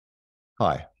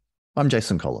Hi, I'm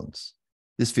Jason Collins.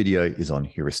 This video is on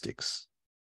heuristics.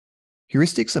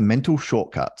 Heuristics are mental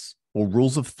shortcuts or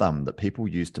rules of thumb that people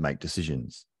use to make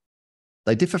decisions.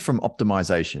 They differ from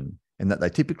optimization in that they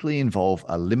typically involve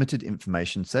a limited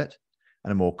information set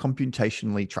and a more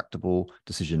computationally tractable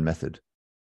decision method.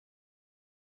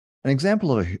 An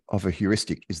example of a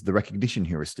heuristic is the recognition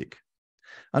heuristic.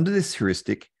 Under this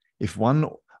heuristic, if one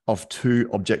of two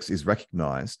objects is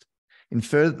recognized,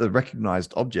 infer that the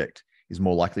recognized object is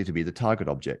more likely to be the target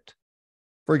object.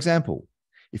 For example,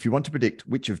 if you want to predict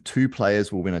which of two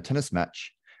players will win a tennis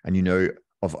match and you know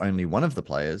of only one of the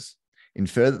players,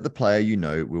 infer that the player you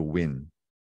know will win.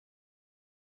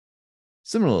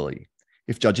 Similarly,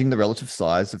 if judging the relative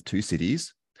size of two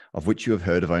cities, of which you have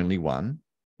heard of only one,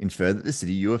 infer that the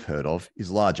city you have heard of is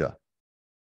larger.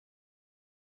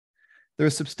 There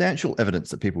is substantial evidence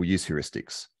that people use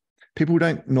heuristics. People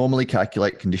don't normally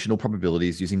calculate conditional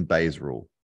probabilities using Bayes' rule.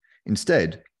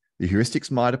 Instead, the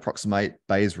heuristics might approximate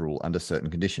Bayes' rule under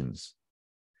certain conditions.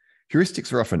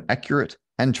 Heuristics are often accurate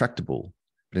and tractable,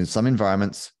 but in some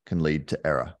environments can lead to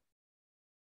error.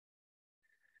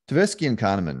 Tversky and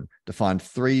Kahneman defined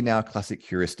three now classic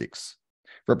heuristics: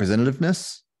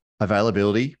 representativeness,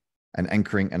 availability, and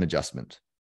anchoring and adjustment.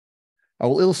 I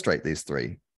will illustrate these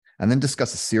three and then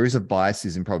discuss a series of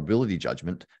biases in probability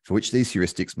judgment for which these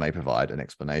heuristics may provide an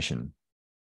explanation.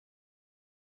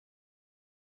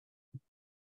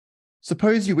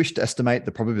 Suppose you wish to estimate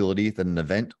the probability that an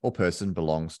event or person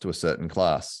belongs to a certain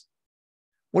class.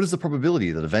 What is the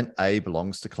probability that event A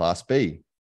belongs to class B?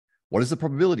 What is the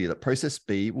probability that process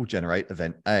B will generate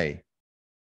event A?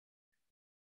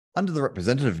 Under the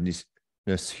representativeness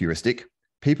heuristic,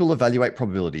 people evaluate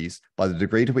probabilities by the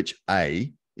degree to which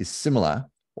A is similar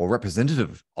or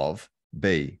representative of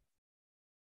B.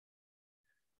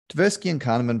 Tversky and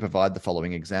Kahneman provide the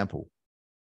following example.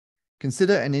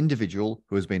 Consider an individual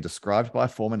who has been described by a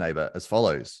former neighbor as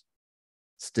follows.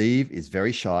 Steve is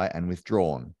very shy and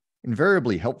withdrawn,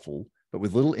 invariably helpful, but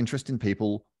with little interest in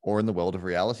people or in the world of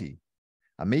reality.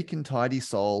 A meek and tidy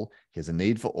soul, he has a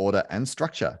need for order and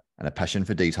structure and a passion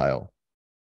for detail.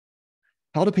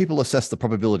 How do people assess the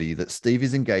probability that Steve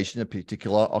is engaged in a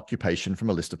particular occupation from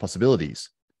a list of possibilities?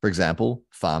 For example,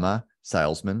 farmer,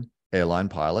 salesman, airline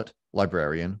pilot,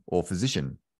 librarian, or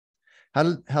physician.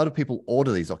 How do people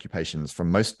order these occupations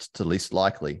from most to least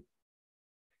likely?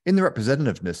 In the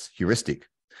representativeness heuristic,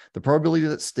 the probability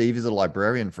that Steve is a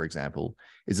librarian, for example,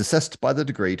 is assessed by the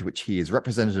degree to which he is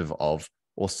representative of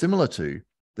or similar to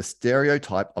the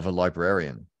stereotype of a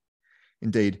librarian.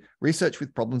 Indeed, research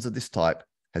with problems of this type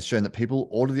has shown that people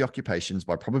order the occupations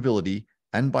by probability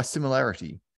and by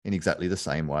similarity in exactly the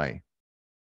same way.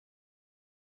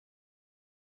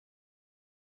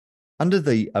 Under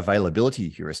the availability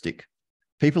heuristic,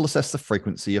 people assess the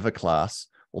frequency of a class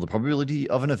or the probability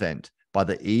of an event by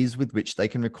the ease with which they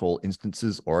can recall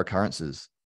instances or occurrences.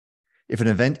 If an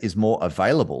event is more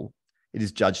available, it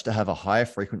is judged to have a higher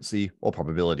frequency or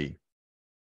probability.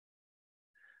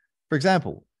 For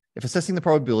example, if assessing the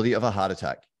probability of a heart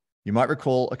attack, you might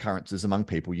recall occurrences among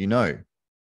people you know.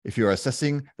 If you're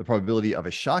assessing the probability of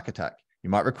a shark attack, you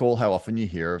might recall how often you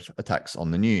hear of attacks on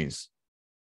the news.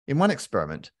 In one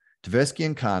experiment, Tversky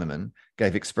and Kahneman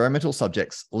gave experimental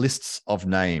subjects lists of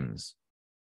names.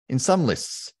 In some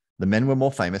lists, the men were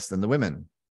more famous than the women,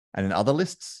 and in other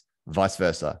lists, vice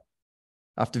versa.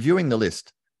 After viewing the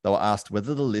list, they were asked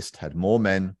whether the list had more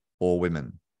men or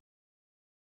women.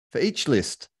 For each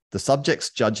list, the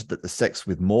subjects judged that the sex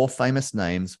with more famous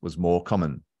names was more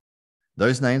common.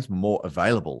 Those names were more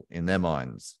available in their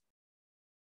minds.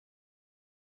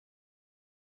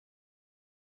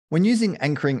 When using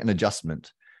anchoring and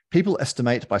adjustment, people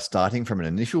estimate by starting from an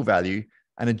initial value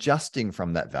and adjusting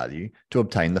from that value to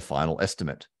obtain the final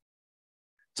estimate.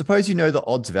 Suppose you know the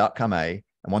odds of outcome A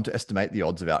and want to estimate the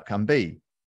odds of outcome B.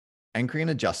 Anchoring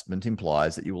and adjustment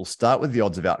implies that you will start with the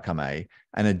odds of outcome A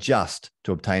and adjust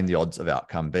to obtain the odds of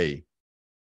outcome B.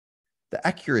 The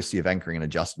accuracy of anchoring and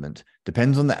adjustment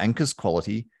depends on the anchor's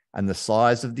quality and the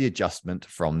size of the adjustment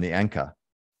from the anchor.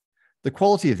 The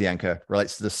quality of the anchor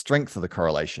relates to the strength of the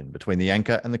correlation between the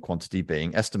anchor and the quantity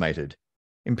being estimated.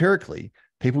 Empirically,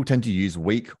 people tend to use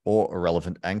weak or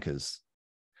irrelevant anchors.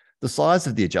 The size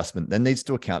of the adjustment then needs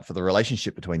to account for the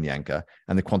relationship between the anchor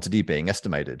and the quantity being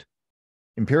estimated.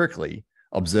 Empirically,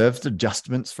 observed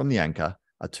adjustments from the anchor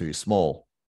are too small.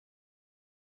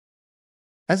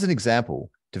 As an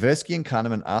example, Tversky and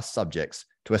Kahneman asked subjects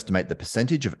to estimate the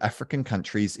percentage of African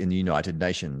countries in the United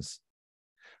Nations.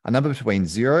 A number between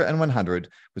 0 and 100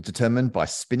 was determined by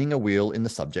spinning a wheel in the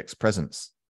subject's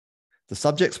presence. The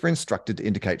subjects were instructed to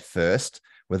indicate first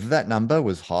whether that number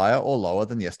was higher or lower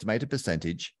than the estimated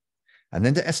percentage, and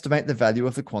then to estimate the value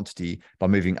of the quantity by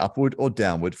moving upward or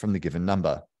downward from the given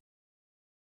number.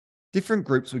 Different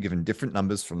groups were given different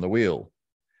numbers from the wheel.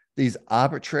 These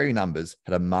arbitrary numbers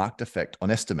had a marked effect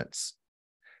on estimates.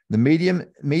 The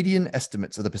median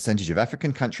estimates of the percentage of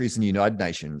African countries in the United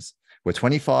Nations were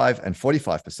 25 and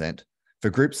 45% for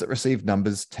groups that received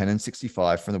numbers 10 and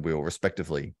 65 from the wheel,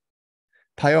 respectively.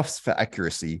 Payoffs for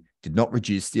accuracy did not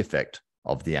reduce the effect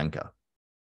of the anchor.